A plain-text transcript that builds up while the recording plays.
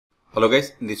Hello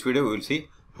guys, in this video we will see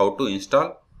how to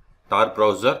install Tor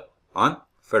Browser on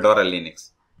Fedora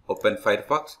Linux. Open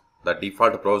Firefox. The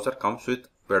default browser comes with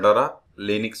Fedora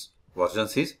Linux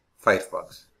versions is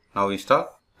Firefox. Now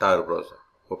install Tor Browser.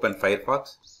 Open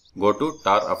Firefox. Go to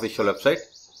Tor official website,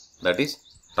 that is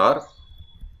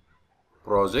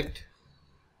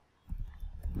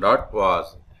torproject.org.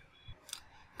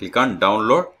 Click on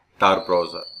download Tor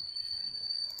Browser.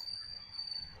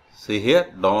 See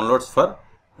here downloads for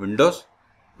Windows,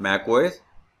 Mac OS,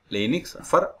 Linux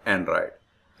for Android.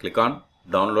 Click on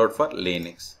download for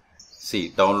Linux.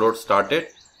 See, download started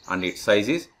and its size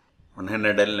is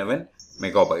 111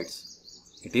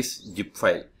 megabytes. It is zip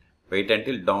file. Wait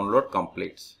until download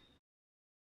completes.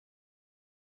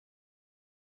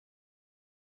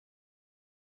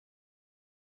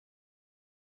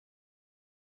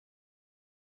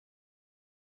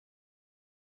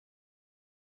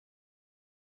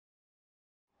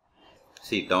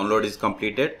 See, download is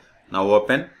completed. Now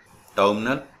open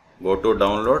terminal, go to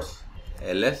downloads,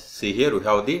 ls. See here we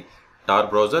have the Tor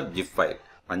browser zip file.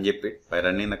 Unzip it by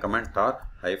running the command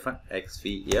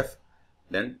tor-xvf,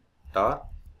 then tor,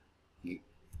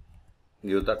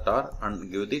 give the tor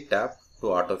and give the tab to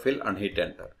autofill and hit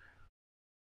enter.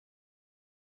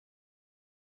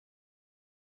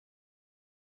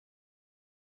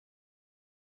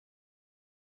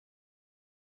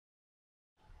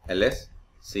 ls.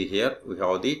 See here we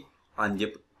have the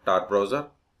unzipped Tor browser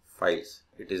files.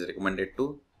 It is recommended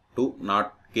to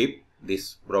not keep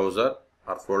this browser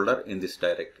or folder in this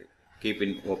directory. Keep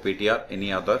in opt or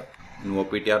any other in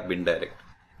opt or bin direct.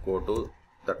 Go to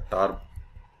the Tor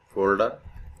folder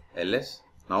ls.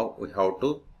 Now we have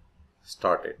to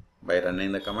start it by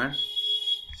running the command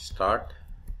start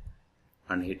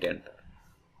and hit enter.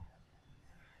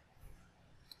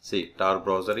 See, Tor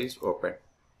browser is open.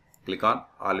 Click on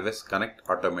always connect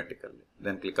automatically.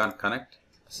 Then click on connect.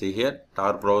 See here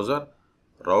Tor browser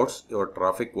routes your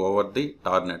traffic over the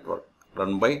Tor network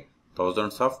run by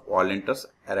thousands of volunteers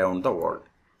around the world.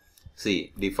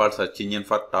 See, default search engine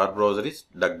for Tor browser is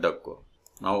DuckDuckGo.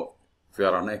 Now if you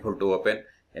are unable to open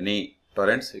any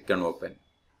torrents, you can open.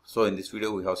 So in this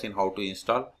video we have seen how to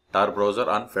install Tor browser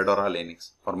on Fedora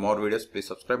Linux. For more videos please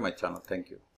subscribe my channel. Thank you.